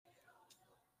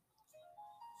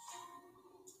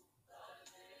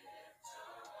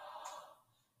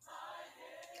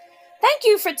Thank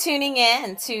you for tuning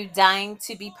in to Dying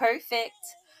to Be Perfect.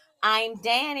 I'm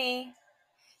Danny.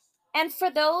 And for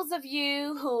those of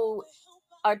you who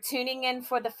are tuning in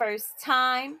for the first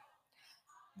time,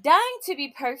 Dying to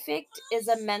Be Perfect is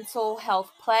a mental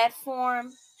health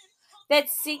platform that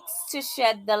seeks to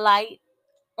shed the light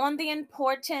on the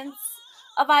importance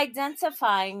of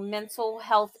identifying mental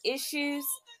health issues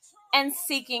and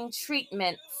seeking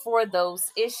treatment for those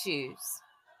issues.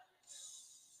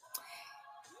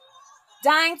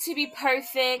 Dying to Be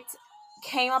Perfect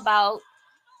came about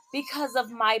because of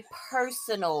my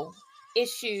personal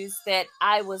issues that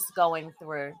I was going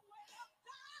through.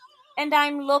 And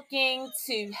I'm looking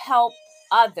to help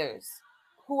others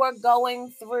who are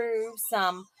going through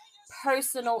some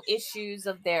personal issues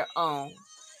of their own.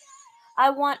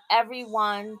 I want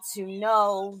everyone to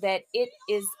know that it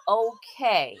is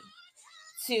okay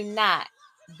to not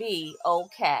be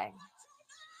okay.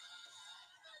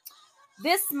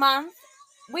 This month,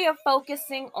 we are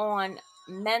focusing on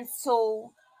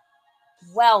mental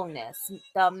wellness,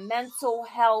 the mental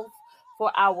health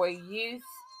for our youth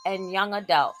and young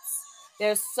adults.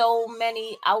 There's so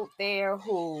many out there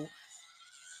who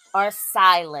are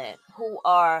silent, who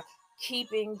are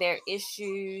keeping their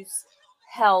issues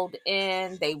held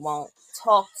in. They won't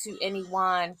talk to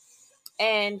anyone.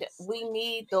 And we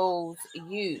need those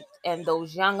youth and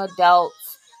those young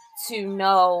adults to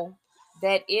know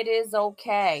that it is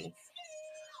okay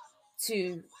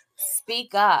to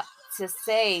speak up, to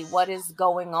say what is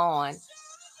going on.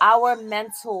 Our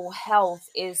mental health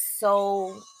is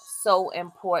so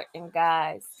important,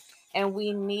 guys. And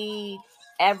we need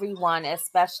everyone,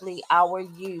 especially our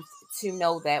youth, to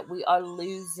know that we are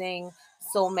losing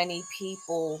so many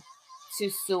people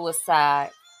to suicide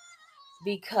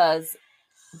because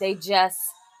they just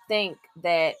think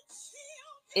that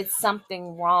it's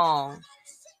something wrong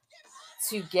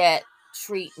to get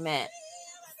treatment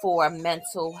for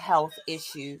mental health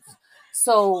issues.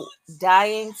 So,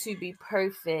 Dying to Be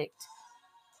Perfect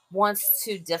wants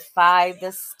to defy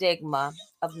the stigma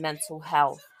of mental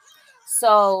health.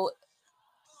 So,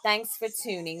 thanks for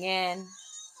tuning in.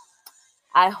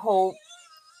 I hope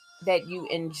that you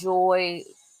enjoy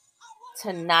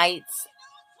tonight's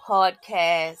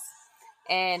podcast,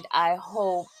 and I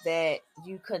hope that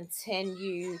you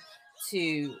continue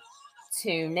to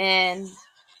tune in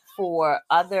for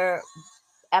other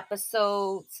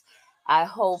episodes. I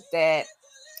hope that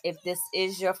if this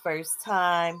is your first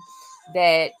time,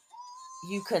 that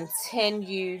you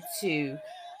continue to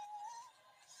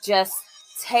just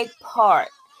take part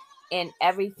in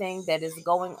everything that is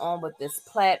going on with this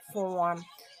platform,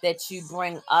 that you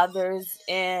bring others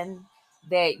in,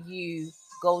 that you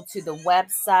go to the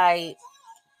website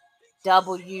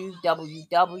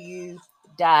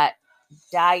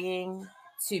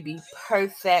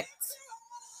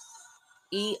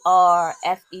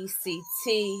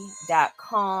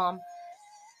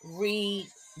Read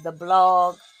the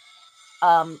blog.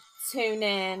 Tune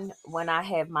in when I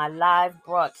have my live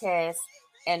broadcast,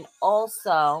 and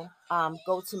also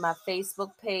go to my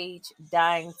Facebook page,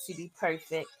 Dying to Be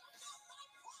Perfect.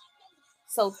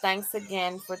 So thanks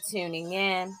again for tuning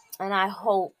in, and I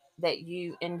hope that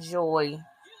you enjoy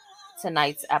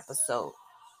tonight's episode.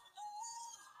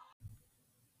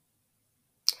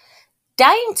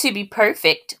 Dying to Be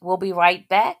Perfect will be right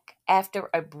back after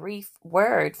a brief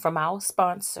word from our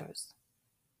sponsors.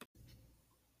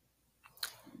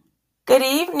 Good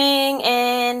evening,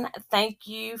 and thank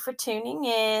you for tuning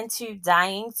in to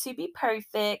Dying to Be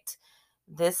Perfect.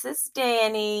 This is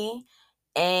Danny,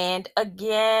 and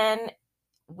again,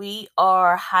 we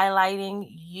are highlighting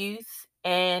youth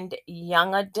and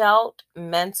young adult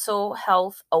mental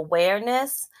health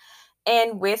awareness.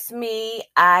 And with me,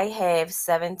 I have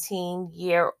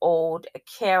 17-year-old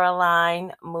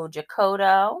Caroline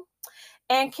Mujakoto.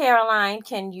 And Caroline,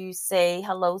 can you say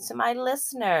hello to my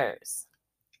listeners?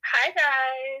 Hi,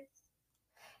 guys.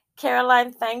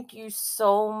 Caroline, thank you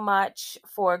so much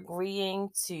for agreeing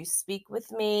to speak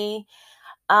with me.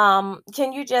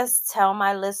 Can you just tell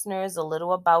my listeners a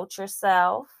little about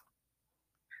yourself?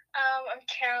 I'm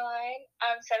Caroline.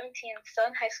 I'm 17. I'm still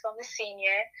in high school. I'm a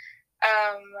senior.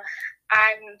 Um,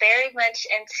 I'm very much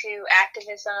into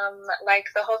activism. Like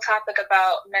the whole topic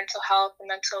about mental health and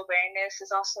mental awareness is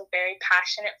also very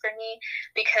passionate for me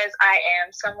because I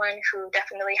am someone who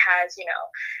definitely has,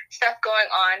 stuff going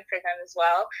on for them as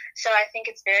well. So I think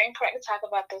it's very important to talk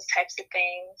about those types of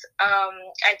things.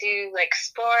 I do like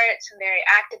sports. I'm very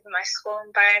active in my school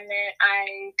environment.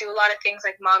 I do a lot of things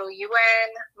like Model UN,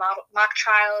 mock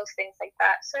trials, things like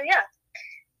that. So yeah.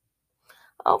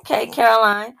 Okay,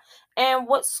 Caroline. And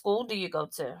what school do you go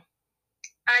to?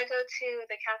 I go to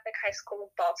the Catholic High School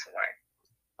of Baltimore.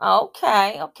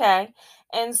 Okay.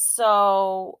 And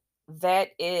so that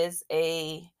is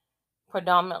a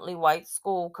predominantly white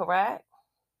school, correct?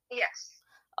 Yes.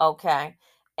 Okay.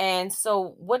 And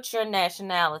so what's your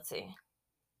nationality?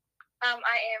 I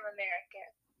am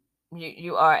American.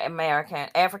 You are American,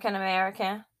 African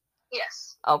American?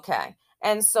 Yes. Okay.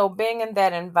 And so being in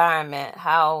that environment,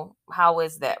 how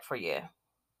is that for you?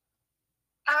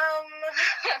 Um,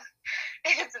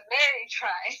 it's very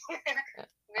trying.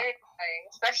 Very trying,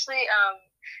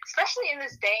 especially in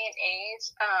this day and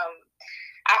age.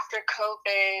 After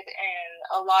COVID and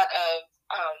a lot of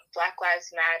Black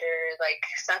Lives Matter, like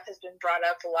stuff has been brought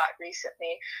up a lot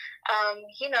recently.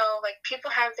 Like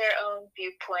people have their own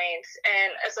viewpoints,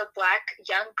 and as a Black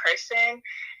young person,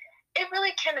 it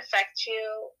really can affect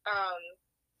you.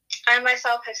 I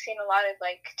myself have seen a lot of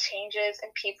like changes in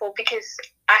people because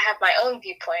I have my own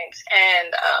viewpoints,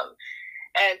 and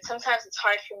sometimes it's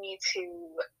hard for me to,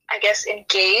 I guess,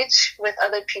 engage with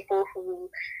other people who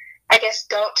I guess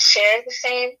don't share the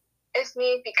same as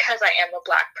me because I am a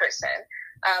Black person.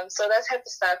 So that type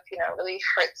of stuff, really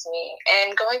hurts me.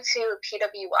 And going to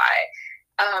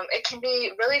PWI, it can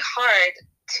be really hard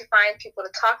to find people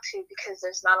to talk to because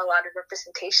there's not a lot of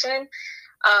representation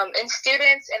in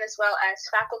students and as well as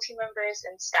faculty members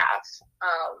and staff.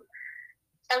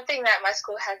 Something that my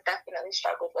school has definitely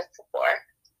struggled with before.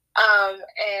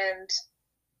 And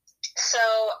so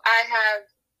I have,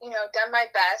 done my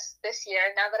best this year.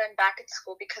 Now that I'm back at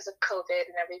school because of COVID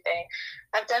and everything,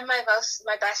 I've done my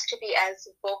best to be as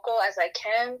vocal as I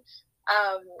can.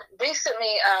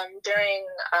 Recently, during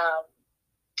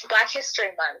Black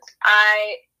History Month,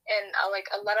 I and like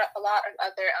a lot of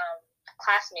other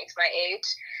classmates my age,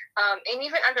 and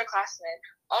even underclassmen,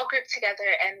 all grouped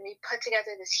together, and we put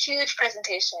together this huge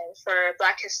presentation for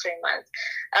Black History Month,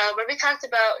 where we talked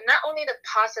about not only the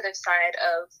positive side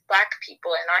of Black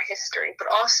people in our history, but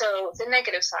also the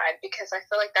negative side, because I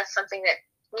feel like that's something that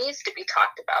needs to be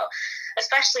talked about,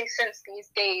 especially since these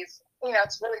days,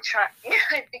 it's really trying.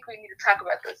 I think we need to talk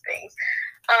about those things.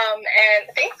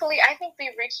 And thankfully, I think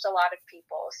we reached a lot of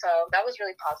people, so that was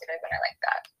really positive, and I like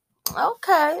that.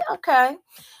 Okay.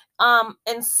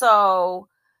 And so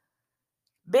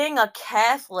being a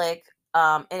Catholic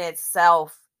in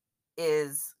itself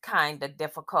is kind of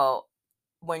difficult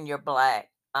when you're Black,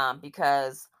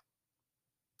 because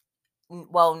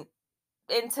well,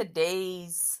 in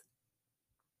today's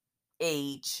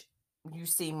age you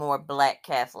see more Black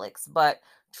Catholics, but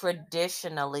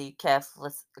traditionally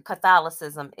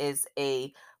Catholicism is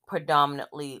a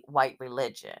predominantly white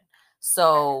religion.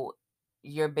 So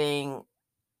you're being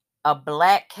a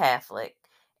Black Catholic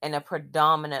in a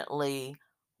predominantly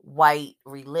white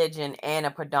religion and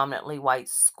a predominantly white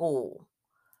school.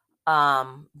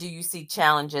 Do you see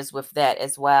challenges with that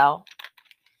as well?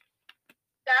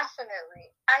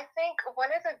 Definitely. I think one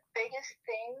of the biggest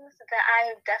things that I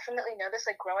have definitely noticed,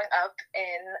 like growing up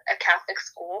in a Catholic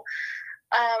school,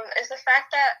 is the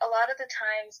fact that a lot of the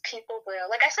times people will,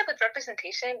 like I said, with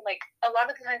representation, like a lot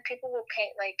of the time people will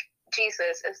paint like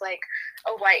Jesus as like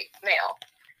a white male.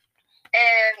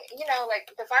 And, like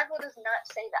the Bible does not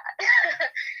say that.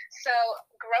 So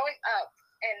growing up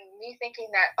and me thinking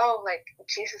that, oh, like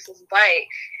Jesus is white,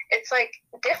 it's like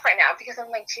different now because I'm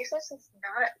like, Jesus is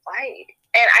not white.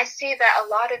 And I see that a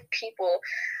lot of people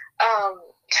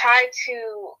try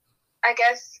to, I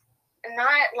guess,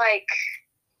 not like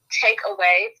take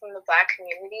away from the Black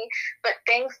community, but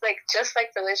things like just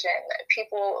like religion,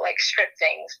 people like strip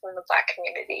things from the Black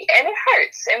community, and it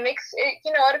hurts. It makes it,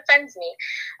 it offends me.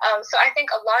 So I think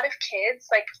a lot of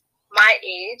kids like my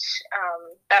age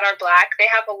that are Black, they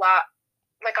have a lot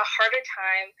like a harder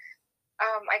time,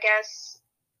 I guess,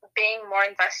 being more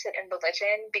invested in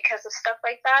religion because of stuff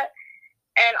like that,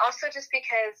 and also just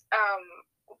because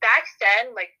back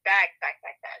then, like back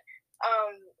then,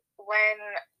 when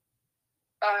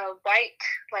white,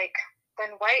 like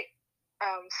when white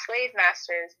slave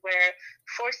masters were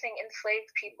forcing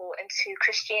enslaved people into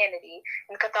Christianity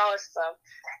and Catholicism,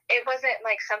 it wasn't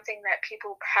like something that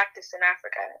people practiced in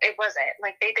Africa. It wasn't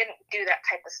like they didn't do that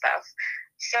type of stuff.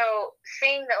 So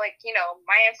seeing that, like,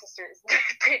 my ancestors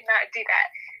did not do that,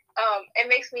 it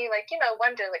makes me like,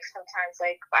 wonder, like sometimes,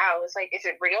 like, wow, it's like, is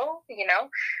it real,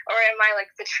 or am I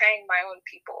like betraying my own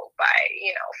people by,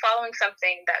 following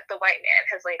something that the white man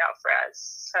has laid out for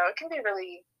us? So it can be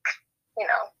really,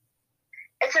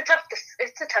 it's a tough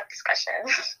discussion.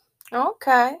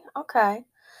 Okay.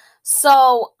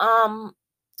 So,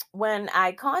 when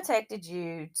I contacted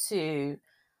you to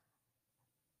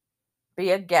be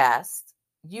a guest,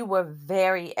 you were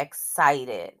very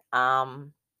excited.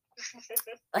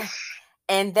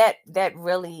 And that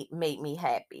really made me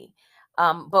happy.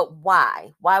 But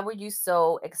why? Why were you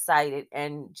so excited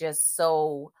and just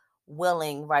so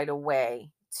willing right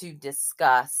away to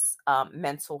discuss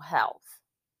mental health?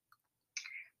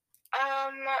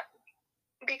 Um,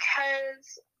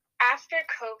 because after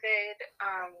COVID,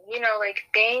 like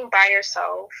being by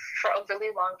yourself for a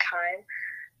really long time,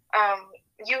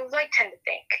 you like tend to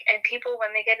think, and people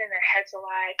when they get in their heads a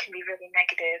lot can be really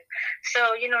negative.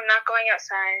 So not going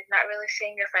outside, not really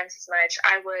seeing your friends as much,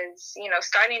 I was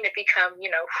starting to become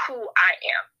who I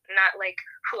am, not like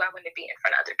who I want to be in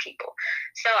front of other people.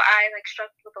 So I like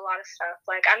struggled with a lot of stuff.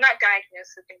 Like, I'm not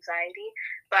diagnosed with anxiety,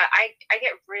 but I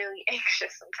get really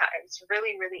anxious sometimes,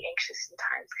 really really anxious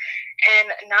sometimes. And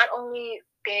not only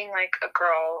being like a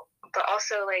girl, but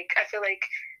also like I feel like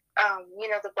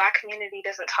the Black community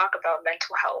doesn't talk about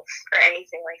mental health or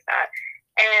anything like that.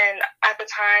 And at the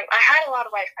time, I had a lot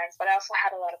of white friends, but I also had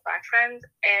a lot of Black friends.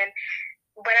 And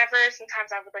whenever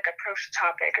sometimes I would like approach the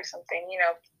topic or something,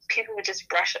 people would just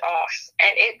brush it off.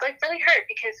 And it like really hurt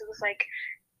because it was like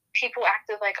people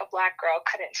acted like a Black girl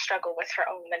couldn't struggle with her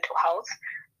own mental health.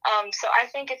 So I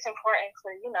think it's important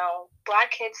for,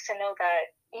 Black kids to know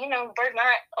that, we're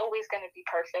not always going to be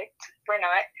perfect. We're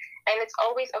not. And it's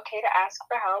always okay to ask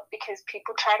for help because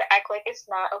people try to act like it's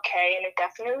not okay, and it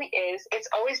definitely is. It's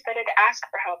always better to ask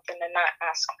for help than to not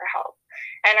ask for help.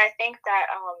 And I think that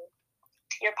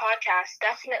your podcast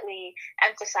definitely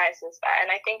emphasizes that.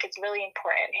 And I think it's really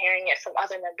important hearing it from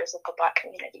other members of the Black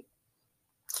community.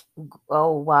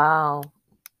 Oh, wow.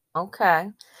 Okay.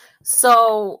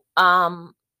 So,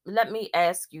 let me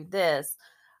ask you this.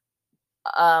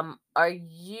 Are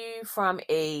you from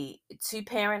a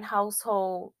two-parent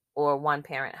household or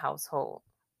one-parent household?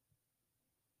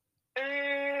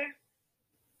 Mm,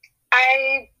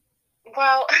 I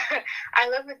Well, I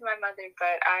live with my mother,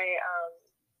 but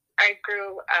I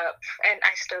grew up and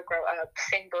I still grow up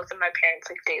seeing both of my parents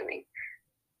like daily.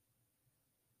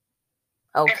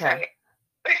 Okay.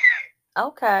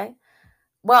 Okay.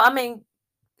 Well, I mean,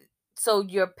 so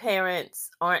your parents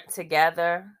aren't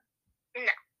together?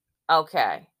 No,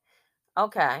 Okay.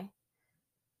 Okay.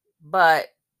 But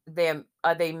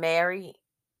are they married?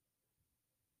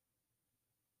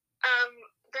 um,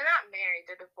 they're not married;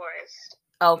 they're divorced.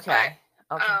 But Okay.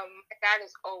 Okay. my dad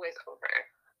is always over,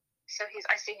 so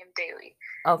I see him daily.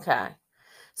 Okay.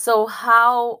 So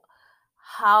how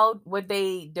were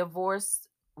they divorced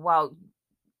while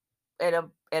at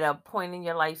a point in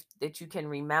your life that you can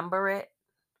remember it?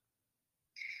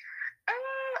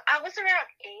 I was around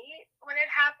 8 when it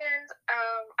happened.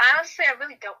 Honestly, I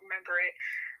really don't remember it.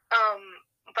 Um,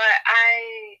 but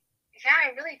I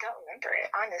really don't remember it.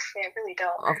 Honestly, I really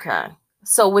don't. Okay.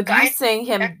 So with But you seeing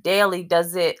him daily,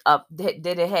 does it did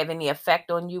it have any effect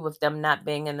on you with them not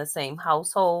being in the same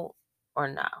household or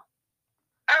no?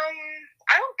 Um,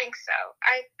 I don't think so.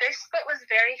 Their split was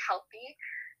very healthy.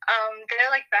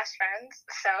 They're like best friends,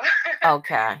 so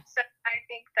Okay. so I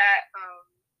think that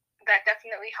that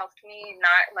definitely helped me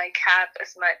not like have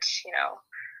as much,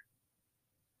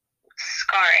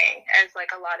 scarring as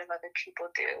like a lot of other people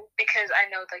do, because I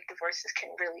know like divorces can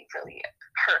really really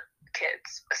hurt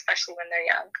kids, especially when they're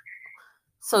young.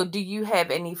 So do you have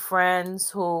any friends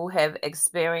who have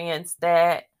experienced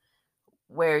that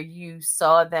where you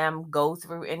saw them go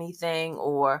through anything,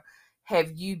 or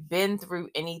have you been through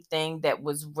anything that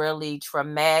was really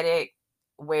traumatic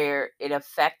where it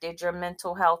affected your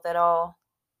mental health at all?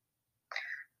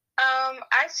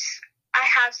 I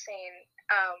have seen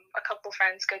a couple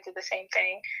friends go through the same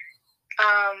thing.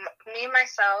 Me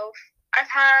myself, I've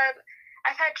had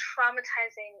I've had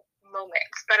traumatizing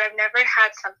moments, but I've never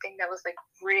had something that was like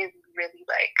really, really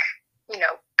like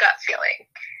gut feeling.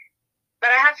 But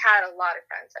I have had a lot of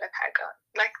friends that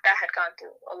had gone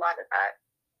through a lot of that.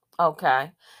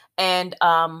 Okay. And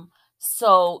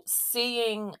so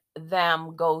seeing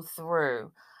them go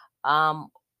through,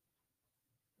 um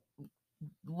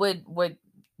would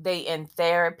they in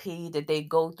therapy? Did they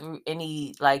go through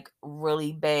any like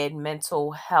really bad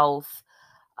mental health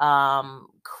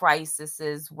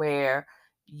crises where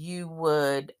you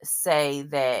would say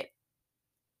that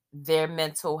their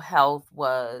mental health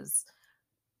was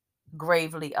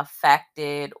gravely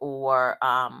affected, or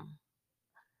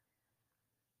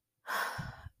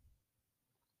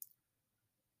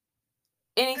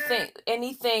Mm,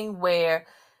 anything where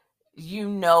you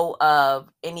know of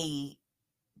any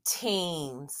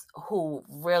teens who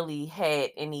really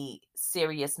had any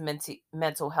serious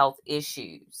mental health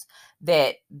issues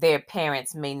that their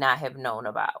parents may not have known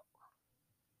about?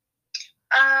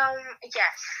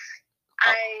 yes,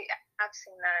 Oh, I have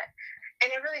seen that,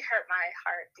 and it really hurt my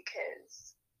heart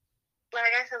because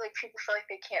like I said, like people feel like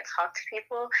they can't talk to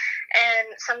people,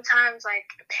 and sometimes like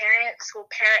parents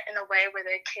will parent in a way where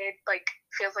their kid like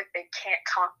feels like they can't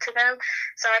talk to them.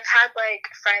 So I've had like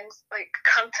friends like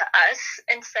come to us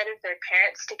instead of their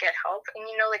parents to get help, and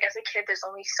you know, like as a kid, there's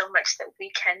only so much that we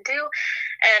can do,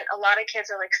 and a lot of kids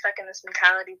are like stuck in this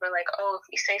mentality where like, oh, if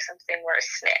we say something, we're a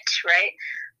snitch, right?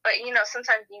 But you know,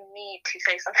 sometimes you need to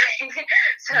say something.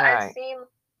 So I've Right. seen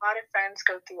a lot of friends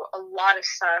go through a lot of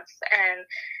stuff, and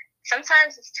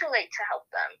sometimes it's too late to help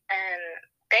them. And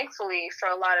thankfully, for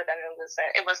a lot of them,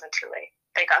 it wasn't too late.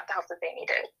 They got the help that they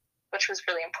needed, which was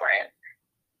really important.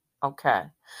 Okay.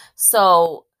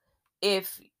 So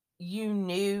if you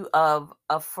knew of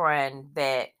a friend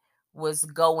that was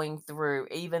going through,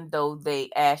 even though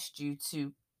they asked you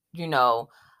to, you know,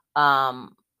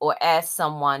 or asked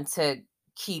someone to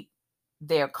keep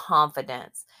their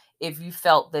confidence, if you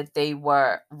felt that they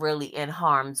were really in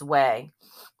harm's way,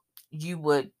 you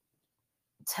would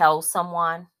tell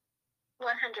someone?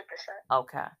 100%.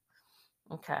 Okay.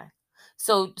 Okay.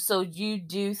 So you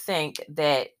do think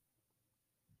that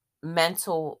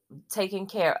mental taking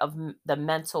care of the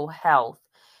mental health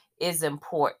is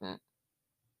important.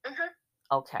 Hmm.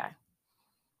 Okay.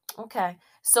 Okay.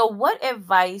 So what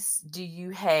advice do you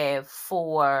have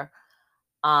for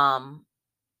um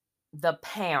the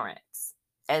parents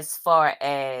as far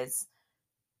as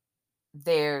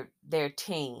their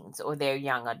teens or their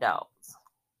young adults?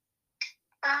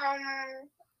 Um,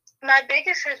 my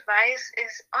biggest advice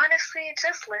is honestly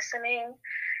just listening.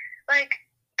 Like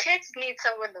kids need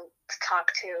someone to talk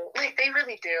to. Like they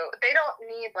really do. They don't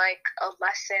need like a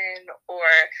lesson or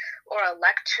a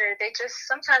lecture. They just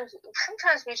sometimes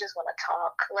we just want to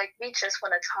talk. Like we just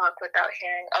want to talk without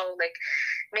hearing, oh, like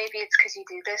maybe it's because you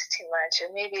do this too much,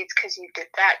 or maybe it's because you did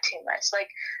that too much.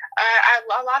 Like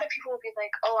a lot of people will be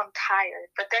like, oh, I'm tired,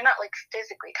 but they're not like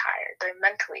physically tired. They're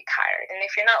mentally tired. And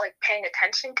if you're not like paying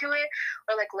attention to it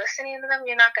or like listening to them,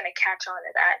 you're not gonna catch on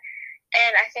to that.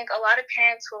 And I think a lot of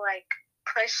parents will like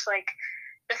push like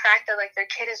the fact that like their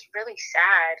kid is really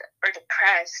sad or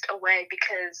depressed away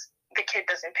because the kid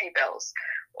doesn't pay bills,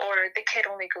 or the kid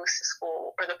only goes to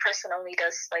school, or the person only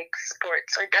does like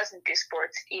sports or doesn't do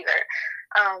sports either.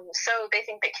 So they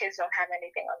think that kids don't have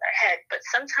anything on their head, but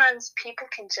sometimes people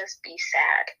can just be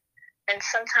sad, and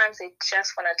sometimes they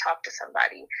just want to talk to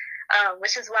somebody,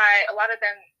 which is why a lot of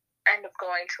them end up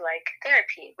going to like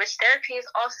therapy, which therapy is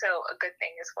also a good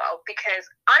thing as well. Because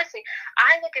honestly,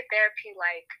 I look at therapy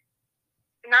like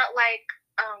not like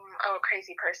oh, a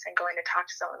crazy person going to talk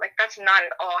to someone. Like that's not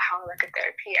at all how I look at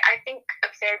therapy. I think of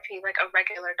therapy like a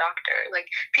regular doctor. Like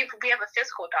people, we have a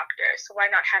physical doctor, so why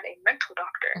not have a mental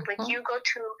doctor? Like Mhm. you go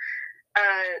to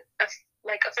a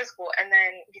like a physical, and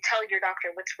then you tell your doctor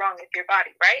what's wrong with your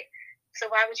body, right? So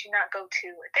why would you not go to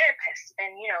a therapist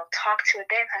and talk to a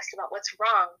therapist about what's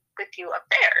wrong with you up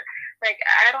there? Like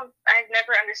I've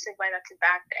never understood why that's a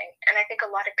bad thing, and I think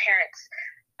a lot of parents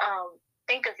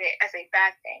think of it as a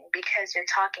bad thing because you're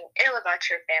talking ill about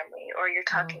your family, or you're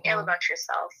talking ill Mhm. about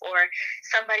yourself, or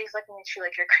somebody's looking at you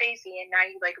like you're crazy and now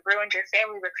you like ruined your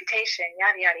family reputation,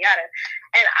 yada yada yada.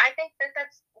 And I think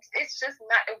that it's just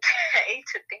not okay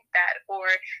to think that, or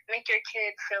make your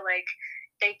kid feel like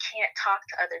they can't talk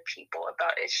to other people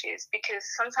about issues, because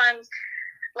sometimes,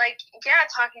 like, yeah,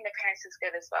 talking to parents is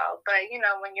good as well, but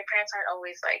when your parents aren't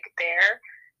always like there,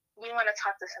 you want to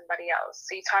talk to somebody else.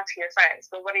 So you talk to your friends,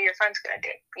 but what are your friends going to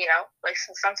do? Like,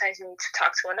 so sometimes you need to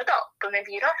talk to an adult, but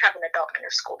maybe you don't have an adult in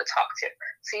your school to talk to.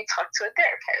 So you talk to a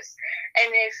therapist.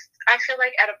 And if I feel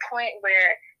like at a point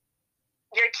where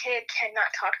your kid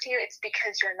cannot talk to you, it's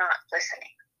because you're not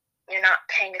listening. You're not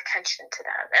paying attention to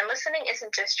them. And listening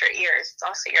isn't just your ears, it's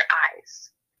also your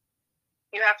eyes.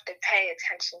 You have to pay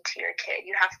attention to your kid.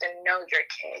 You have to know your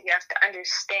kid. You have to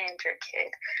understand your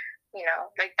kid.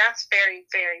 Like that's very,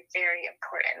 very, very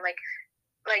important. Like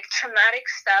traumatic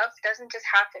stuff doesn't just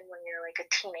happen when you're like a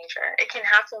teenager. It can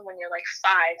happen when you're like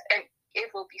 5, and it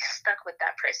will be stuck with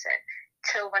that person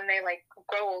till when they like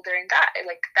grow older and die.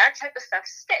 Like that type of stuff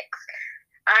sticks.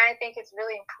 I think it's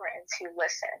really important to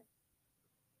listen.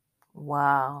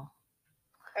 Wow.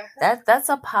 Hmm. That's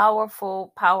a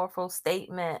powerful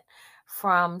statement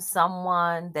from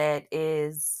someone that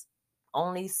is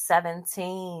only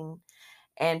 17.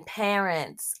 And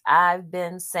parents, I've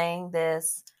been saying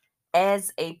this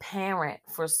as a parent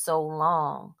for so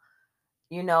long.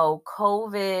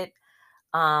 COVID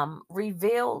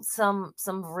revealed some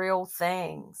real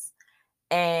things.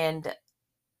 And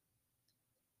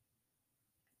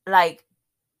like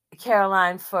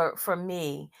Caroline, for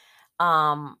me,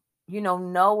 um,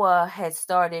 Noah had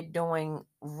started doing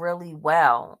really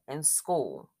well in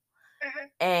school. Hmm.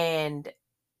 And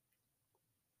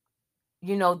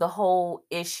the whole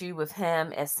issue with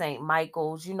him at St.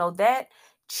 Michael's, that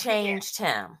changed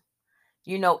him.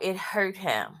 It hurt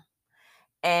him.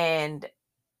 And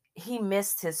he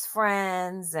missed his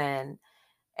friends and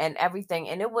everything.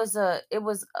 And it was a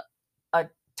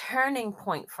turning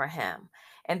point for him.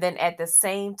 And then at the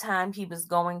same time he was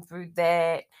going through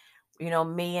that,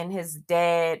 me and his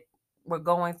dad were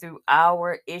going through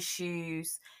our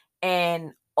issues,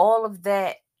 and all of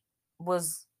that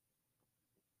was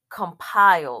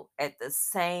compiled at the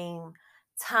same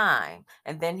time.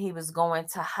 And then he was going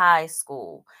to high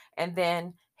school, and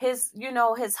then his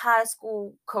high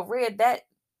school career, that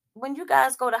when you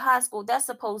guys go to high school, that's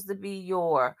supposed to be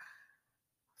your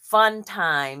fun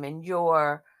time, and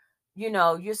you're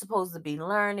supposed to be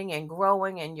learning and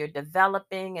growing, and you're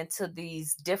developing into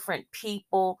these different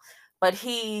people. But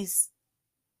he's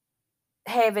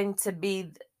having to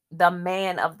be the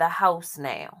man of the house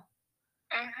now.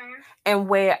 And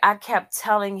where I kept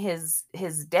telling his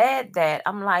dad that,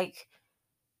 I'm like,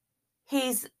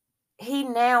 he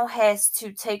now has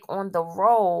to take on the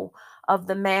role of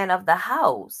the man of the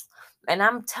house. And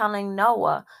I'm telling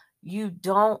Noah, you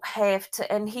don't have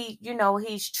to. And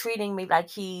he's treating me like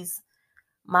he's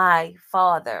my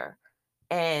father,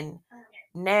 and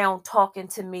now talking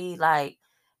to me like,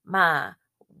 Ma,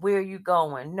 where are you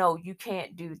going? No, you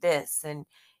can't do this. And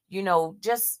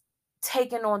just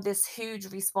taking on this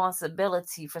huge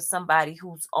responsibility for somebody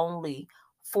who's only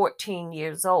 14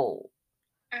 years old.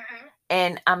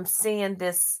 And I'm seeing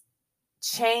this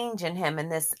change in him,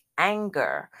 and this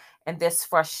anger and this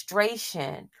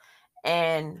frustration.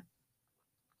 And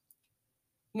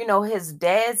his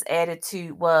dad's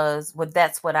attitude was, well,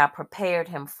 that's what I prepared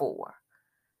him for.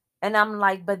 And I'm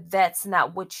like, but that's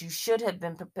not what you should have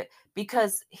been prepared,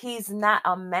 because he's not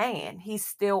a man. He's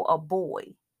still a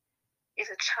boy. He's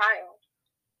a child.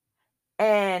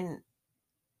 And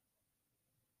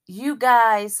you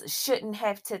guys shouldn't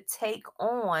have to take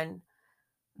on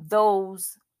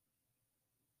those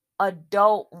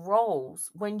adult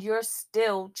roles when you're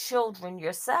still children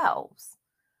yourselves.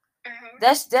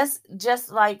 That's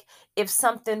just like if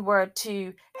something were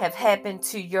to have happened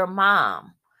to your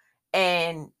mom,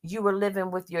 and you were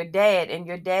living with your dad, and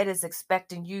your dad is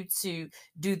expecting you to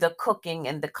do the cooking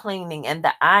and the cleaning and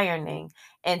the ironing,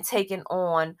 and taking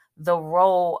on the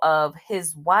role of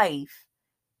his wife,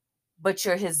 but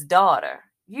you're his daughter.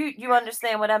 You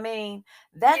understand what I mean?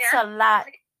 That's a lot.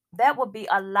 That would be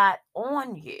a lot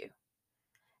on you.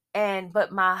 And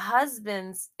but my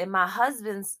husband's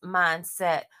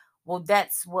mindset, well,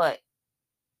 that's what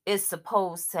is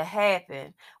supposed to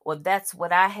happen. Well, that's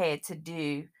what I had to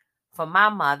do for my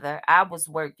mother. I was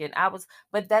working.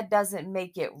 But that doesn't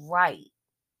make it right.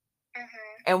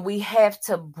 And we have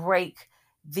to break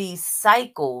these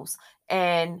cycles.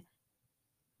 And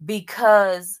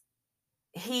because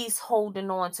he's holding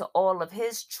on to all of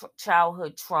his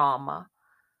childhood trauma,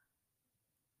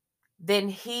 then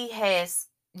he has,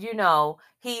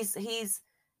 he's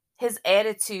his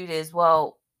attitude is,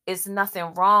 well, it's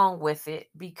nothing wrong with it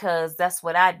because that's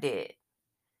what I did.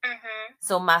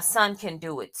 So my son can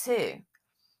do it too.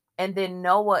 And then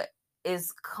Noah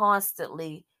is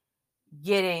constantly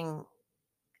getting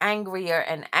angrier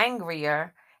and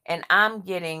angrier, and I'm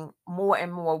getting more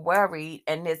and more worried,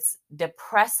 and it's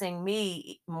depressing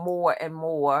me more and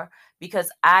more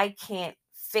because I can't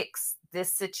fix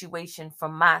this situation for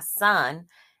my son.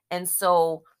 And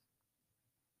so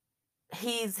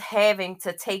he's having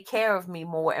to take care of me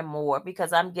more and more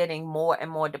because I'm getting more and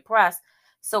more depressed.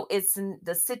 So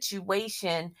the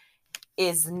situation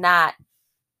is not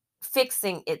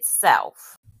fixing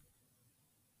itself.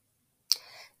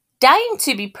 Dying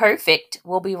to be perfect.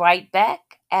 We'll be right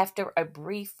back after a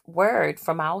brief word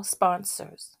from our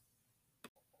sponsors.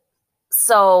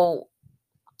 So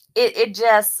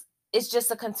it's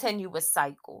just a continuous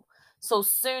cycle. So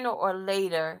sooner or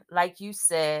later, like you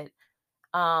said,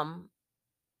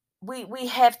 we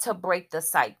have to break the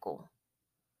cycle.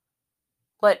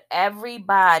 But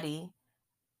everybody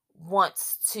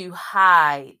wants to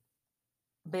hide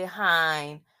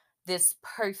behind this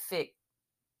perfect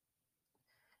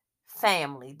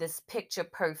family, this picture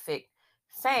perfect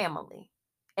family.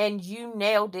 And you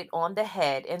nailed it on the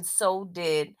head, and so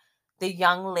did the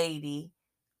young lady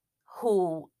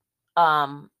who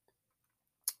Rain,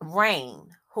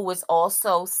 who is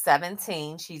also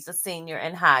 17. She's a senior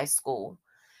in high school.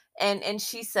 And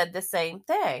she said the same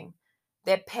thing,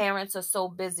 that parents are so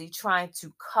busy trying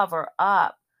to cover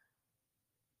up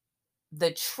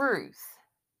the truth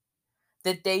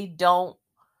that they don't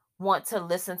want to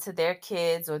listen to their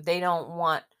kids, or they don't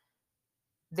want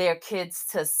their kids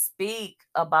to speak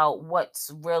about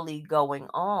what's really going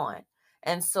on.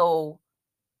 And so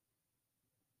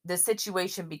the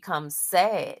situation becomes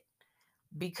sad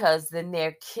because then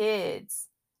their kids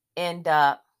end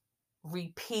up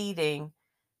repeating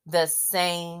the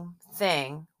same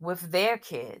thing with their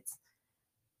kids,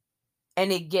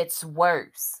 and it gets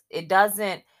worse. It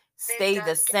doesn't stay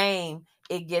the same,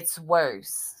 it gets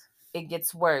worse. It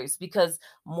gets worse because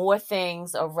more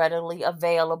things are readily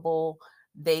available,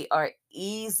 they are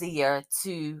easier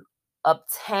to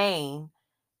obtain,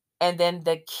 and then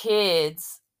the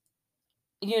kids,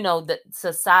 the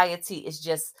society is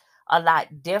just a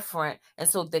lot different, and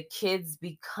so the kids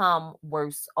become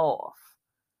worse off.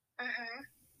 Mm-hmm.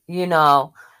 You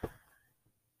know,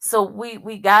 so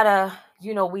we gotta,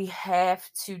 we have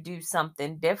to do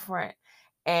something different,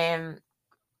 and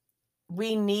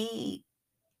we need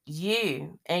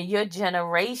you and your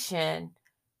generation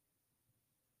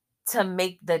to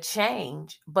make the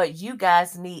change, but you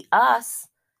guys need us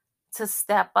to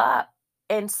step up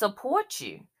and support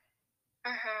you.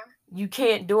 You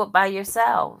can't do it by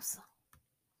yourselves.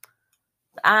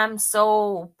 I'm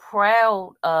so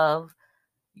proud of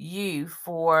you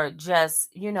for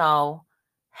just,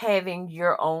 having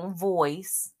your own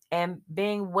voice and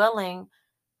being willing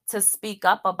to speak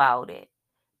up about it,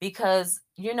 because,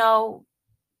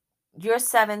 you're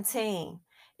 17.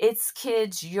 It's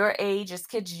kids your age, it's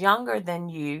kids younger than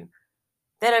you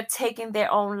that are taking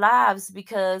their own lives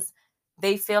because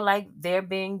they feel like they're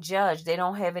being judged. They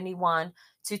don't have anyone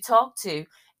to talk to.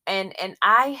 And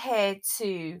I had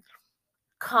to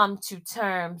come to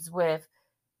terms with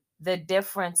the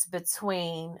difference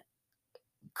between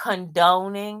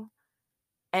condoning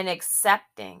and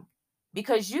accepting,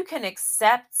 because you can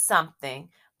accept something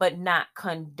but not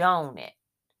condone it.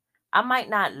 I might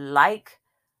not like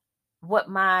what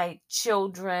my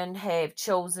children have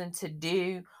chosen to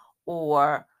do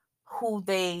or who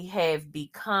they have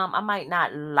become. I might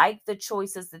not like the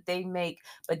choices that they make,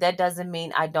 but that doesn't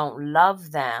mean I don't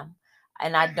love them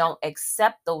and I don't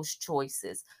accept those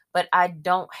choices, but I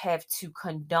don't have to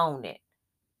condone it.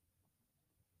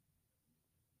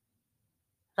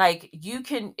 Like, you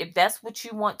can, if that's what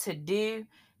you want to do,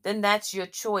 then that's your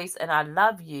choice and I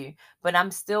love you. But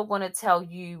I'm still going to tell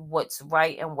you what's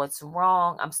right and what's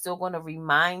wrong. I'm still going to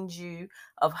remind you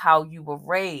of how you were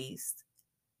raised.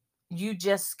 You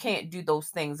just can't do those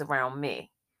things around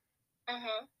me.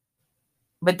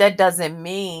 But that doesn't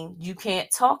mean you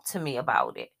can't talk to me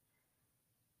about it.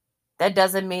 That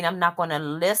doesn't mean I'm not going to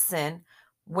listen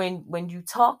when you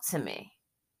talk to me.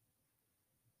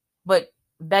 But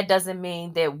that doesn't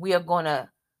mean that we are going to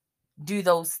do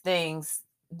those things,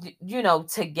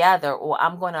 together, or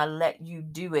I'm going to let you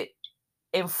do it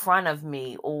in front of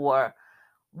me, or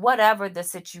whatever the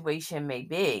situation may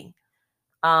be.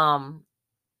 But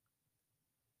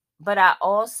I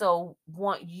also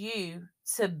want you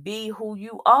to be who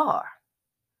you are.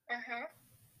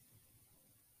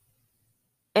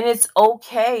 And it's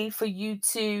okay for you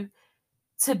to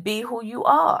be who you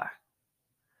are.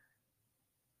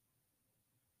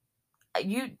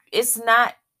 It's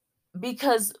not,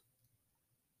 because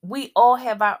we all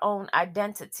have our own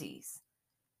identities.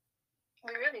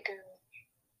 We really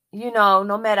do.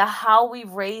 No matter how we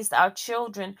raised our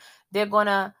children, they're going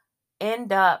to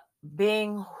end up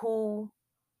being who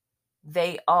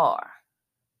they are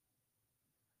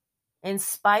in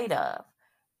spite of.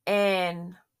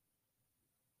 And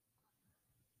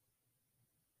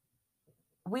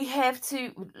we have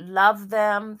to love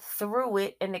them through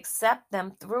it and accept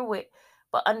them through it,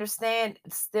 but understand,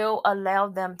 still allow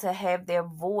them to have their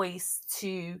voice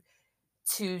to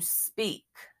speak.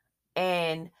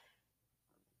 And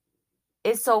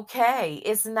it's okay.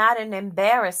 It's not an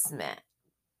embarrassment.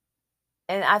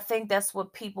 And I think that's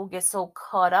what people get so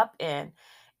caught up in,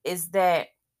 is that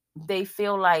they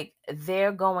feel like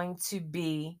they're going to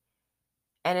be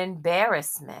an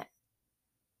embarrassment.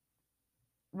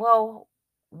 Well,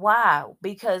 why?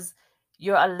 Because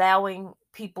you're allowing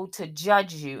people to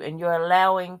judge you, and they're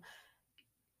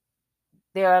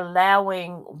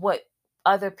allowing what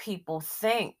other people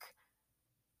think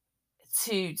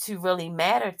to really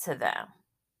matter to them.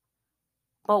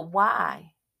 But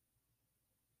why?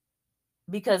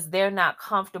 Because they're not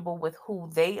comfortable with who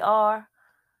they are.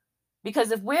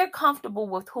 Because if we're comfortable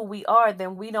with who we are,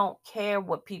 then we don't care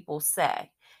what people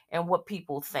say and what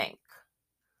people think.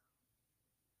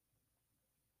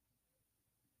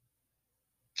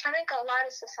 I think a lot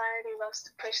of society loves to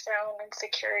push their own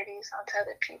insecurities onto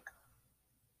other people.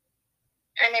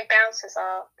 And it bounces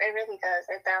off. It really does.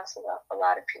 It bounces off a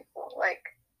lot of people. Like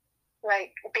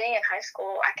being in high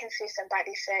school, I can see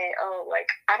somebody say, oh, like,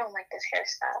 I don't like this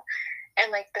hairstyle. And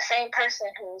like the same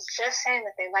person who's just saying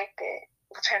that they liked it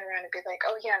will turn around and be like,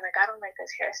 oh yeah, like I don't like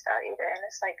this hairstyle either. And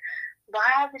it's like,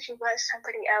 why would you let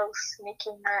somebody else make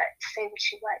you not say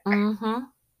what you like? Mm-hmm.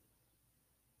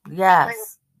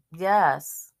 Yes.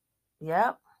 Yes.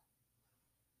 Yep.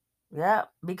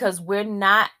 Yep. Because we're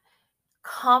not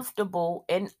comfortable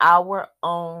in our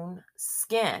own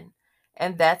skin.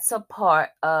 And that's a part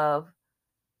of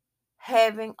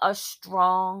having a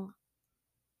strong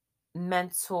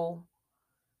mental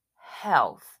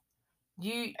health.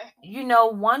 You know,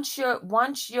 once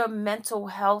your mental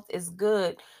health is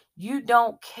good, you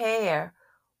don't care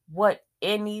what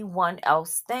anyone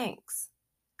else thinks.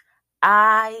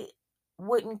 I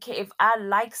wouldn't care if I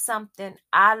like something,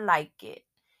 I like it.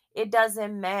 It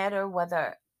doesn't matter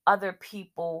whether other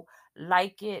people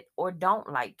like it or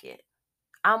don't like it.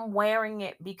 I'm wearing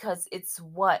it because it's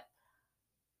what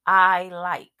I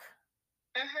like.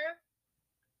 Mm-hmm.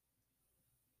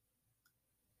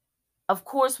 Of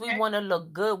course, we want to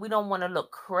look good. We don't want to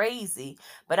look crazy,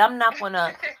 but I'm not going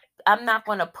to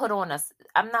put on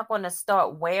I'm not going to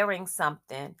start wearing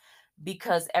something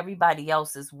because everybody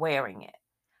else is wearing it.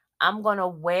 I'm going to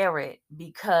wear it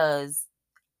because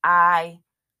I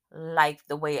like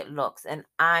the way it looks and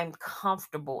I'm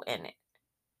comfortable in it.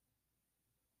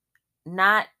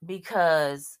 Not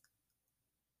because,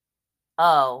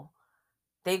 oh,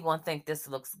 they going to think this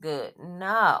looks good.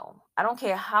 No, I don't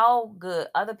care how good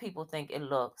other people think it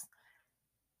looks.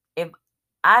 If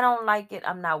I don't like it,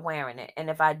 I'm not wearing it. And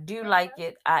if I do like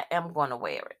it, I am going to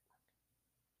wear it.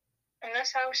 And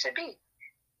that's how it should be.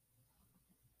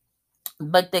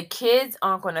 But the kids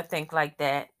aren't going to think like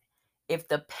that if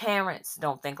the parents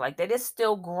don't think like that. It's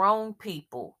still grown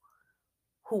people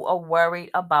who are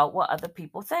worried about what other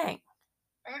people think.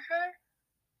 Mm-hmm.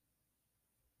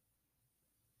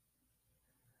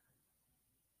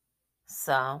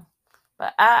 So,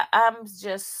 but I'm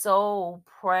just so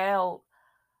proud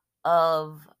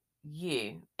of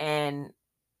you and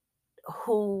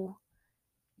who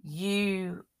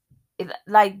you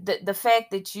like the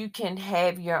fact that you can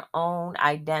have your own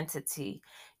identity.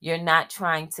 You're not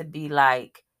trying to be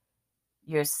like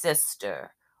your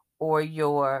sister or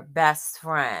your best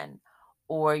friend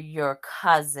or your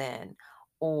cousin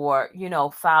or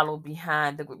follow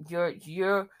behind the group.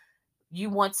 You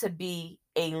want to be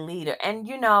a leader. And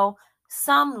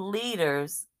some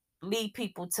leaders lead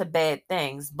people to bad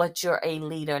things, but you're a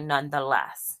leader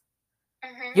nonetheless.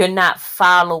 Mm-hmm. You're not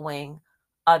following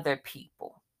other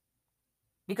people.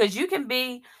 Because you can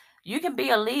be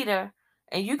a leader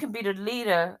and you can be the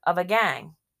leader of a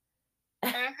gang.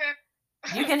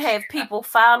 Mm-hmm. You can have people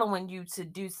following you to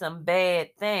do some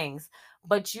bad things,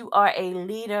 but you are a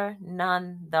leader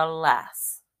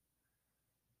nonetheless.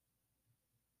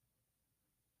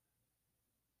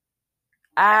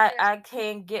 I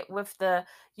can't get with the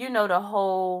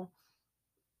whole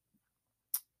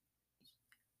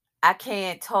I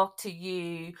can't talk to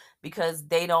you because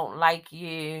they don't like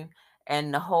you,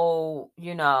 and the whole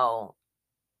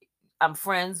I'm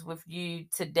friends with you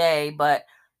today, but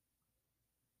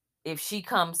if she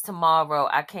comes tomorrow,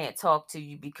 I can't talk to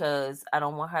you because I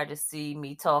don't want her to see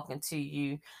me talking to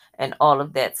you and all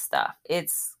of that stuff.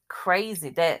 It's crazy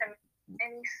that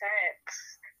any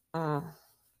sense. Mm.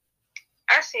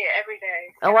 I see it every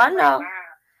day. Oh, I know. Like, wow.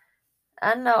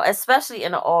 I know, especially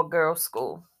in an all-girls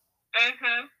school.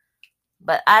 Mm-hmm.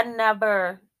 But I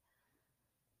never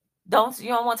you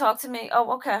don't want to talk to me?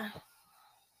 Oh, okay.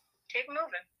 Keep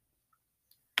moving.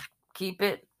 Keep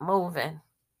it moving.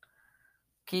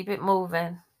 Keep it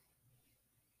moving.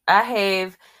 I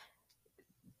have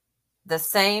the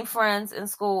same friends in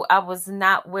school. I was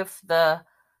not with the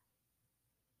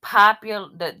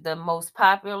most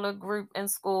popular group in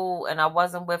school, and I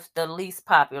wasn't with the least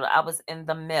popular. I was in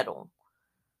the middle.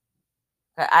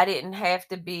 I didn't have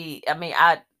to be. I mean,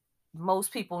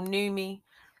 most people knew me,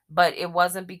 but it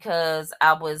wasn't because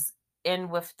I was in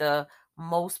with the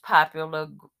most popular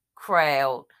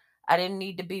crowd. I didn't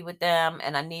need to be with them,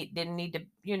 and didn't need to.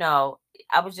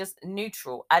 I was just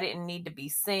neutral. I didn't need to be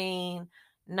seen.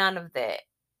 None of that.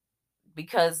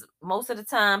 Because most of the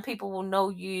time people will know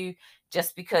you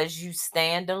just because you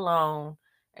stand alone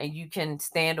and you can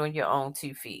stand on your own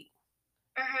 2 feet.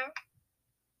 Mm-hmm.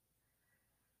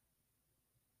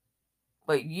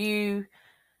 But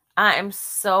I am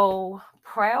so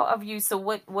proud of you. So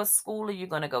what school are you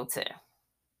going to go to?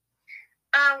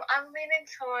 I'm leaning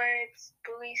towards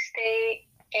Bowie State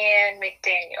and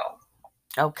McDaniel.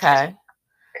 Okay.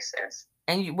 This is.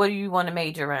 And what do you want to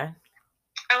major in?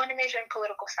 I want to major in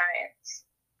political science.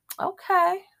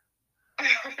 Okay.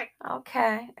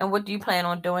 Okay. And what do you plan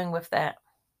on doing with that?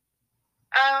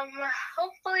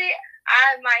 Hopefully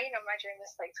my dream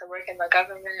is like to work in the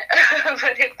government,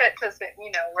 but if that doesn't,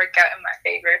 work out in my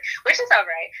favor, which is all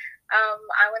right,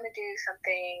 I want to do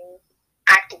something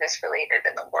activist related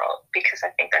in the world because I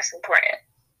think that's important.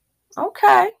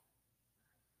 Okay.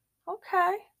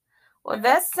 Well,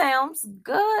 that sounds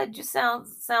good. You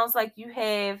sounds like you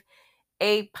have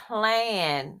a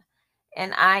plan.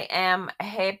 And I am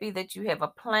happy that you have a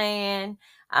plan.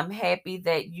 I'm happy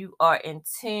that you are in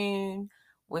tune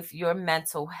with your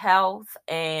mental health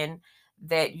and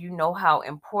that you know how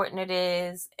important it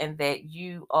is and that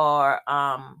you are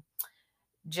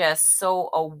just so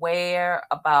aware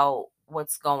about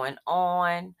what's going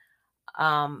on,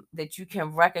 that you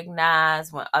can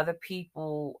recognize when other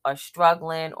people are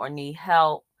struggling or need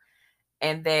help,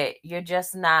 and that you're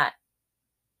just not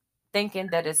thinking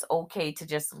that it's okay to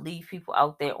just leave people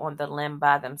out there on the limb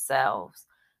by themselves.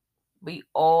 We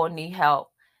all need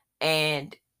help.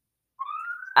 And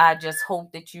I just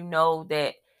hope that you know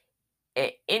that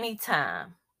at any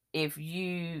time, if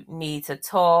you need to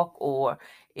talk or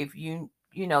if you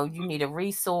need a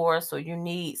resource or you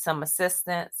need some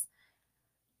assistance,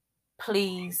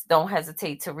 please don't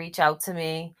hesitate to reach out to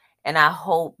me. And I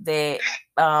hope that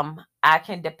I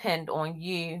can depend on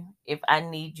you if I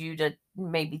need you to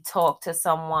maybe talk to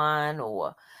someone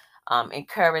or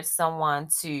encourage someone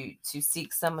to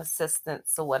seek some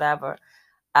assistance or whatever.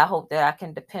 I hope that I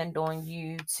can depend on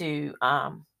you to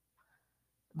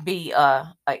be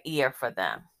a ear for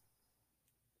them.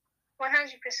 100%.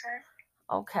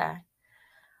 Okay.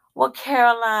 Well,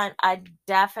 Caroline, I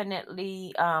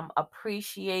definitely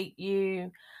appreciate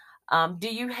you.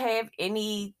 Do you have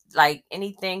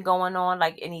anything going on,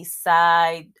 like any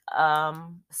side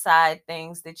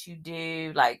things that you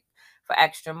do, like for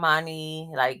extra money,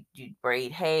 like do you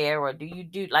braid hair, or do you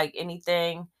do like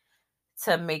anything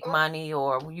to make money,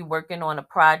 or were you working on a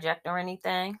project or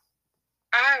anything?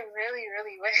 I really,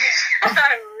 really wish.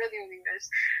 I really, really wish.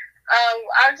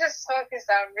 I'm just focused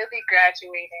on really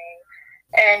graduating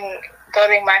and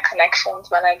building my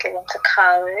connections when I get into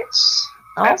college.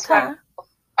 Okay.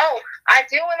 I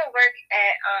do want to work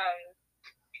at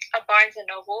a Barnes and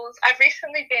Nobles. I've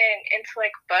recently been into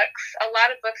like books, a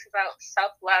lot of books about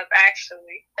self-love,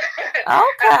 actually.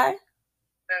 Okay.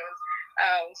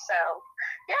 So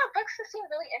yeah, books seem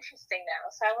really interesting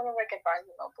now. So I want to work at Barnes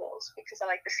and Nobles because I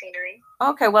like the scenery.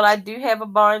 Okay, well, I do have a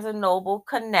Barnes and Noble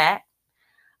Connect.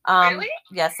 Really?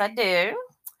 Yes, I do.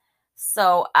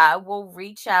 So I will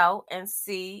reach out and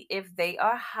see if they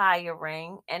are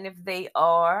hiring. And if they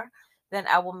are, then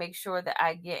I will make sure that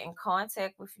I get in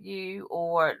contact with you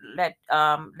or let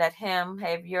him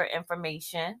have your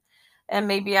information. And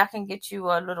maybe I can get you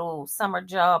a little summer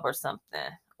job or something,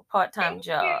 a part-time Thank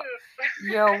job.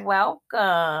 you. You're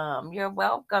welcome. You're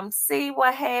welcome. See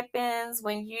what happens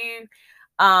when you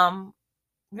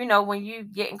when you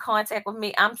get in contact with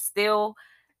me. I'm still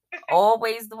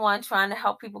always the one trying to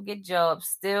help people get jobs,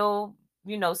 still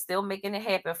making it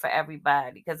happen for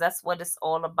everybody, because that's what it's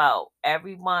all about.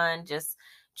 Everyone just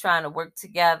trying to work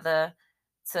together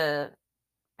to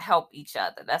help each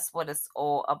other. That's what it's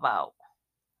all about.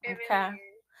 It Okay. really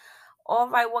is. All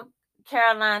right. Well,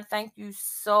 Caroline, thank you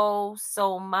so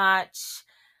much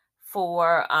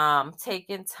for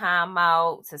taking time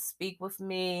out to speak with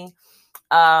me.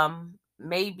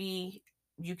 Maybe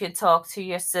you can talk to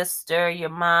your sister, your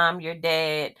mom, your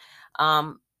dad.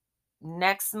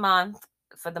 Next month,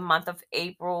 for the month of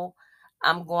April,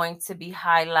 I'm going to be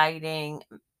highlighting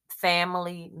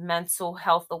family mental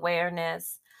health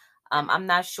awareness. I'm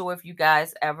not sure if you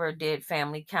guys ever did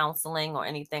family counseling or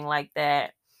anything like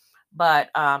that, but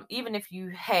even if you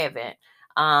haven't,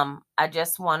 I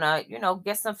just want to,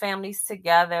 get some families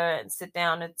together and sit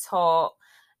down and talk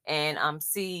and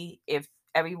see if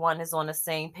everyone is on the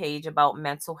same page about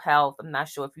mental health. I'm not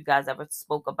sure if you guys ever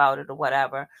spoke about it or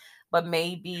whatever, but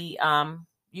maybe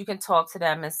you can talk to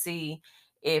them and see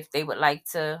if they would like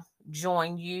to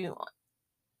join you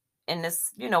in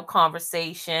this,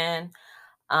 conversation,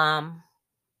 um,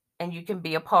 and you can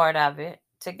be a part of it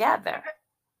together.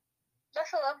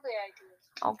 That's a lovely idea.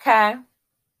 Okay.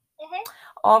 Mm-hmm.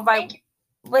 All right. Thank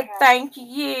you. Well, thank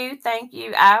you. Thank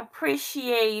you. I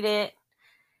appreciate it.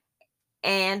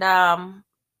 And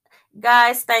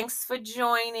guys, thanks for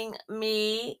joining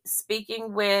me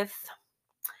speaking with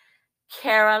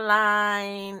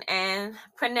Caroline. And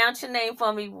pronounce your name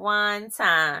for me one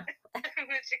time.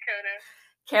 Mujakoto.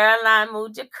 Caroline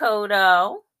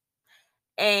Mujakoto.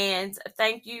 And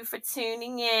thank you for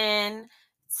tuning in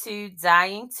to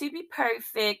Dying to Be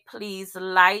Perfect. Please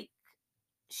like,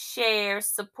 share,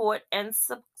 support, and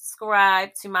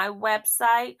subscribe to my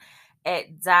website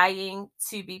at Dying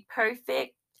to Be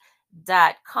Perfect.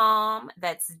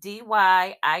 That's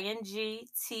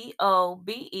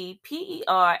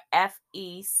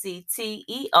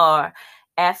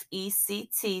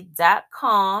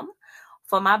DYINGTOBEPERFECTERFECT.com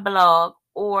for my blog,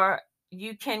 or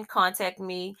you can contact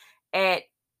me at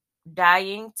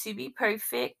Dying to Be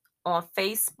Perfect on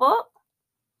Facebook.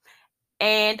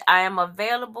 And I am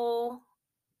available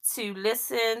to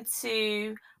listen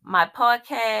to my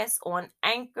podcast on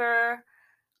Anchor,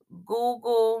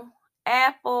 Google,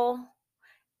 Apple,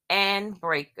 and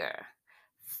Breaker.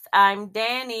 I'm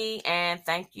Danny, and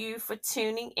thank you for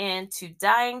tuning in to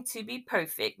Dying to Be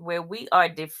Perfect, where we are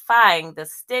defying the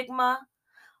stigma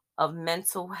of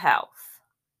mental health.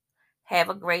 Have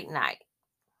a great night.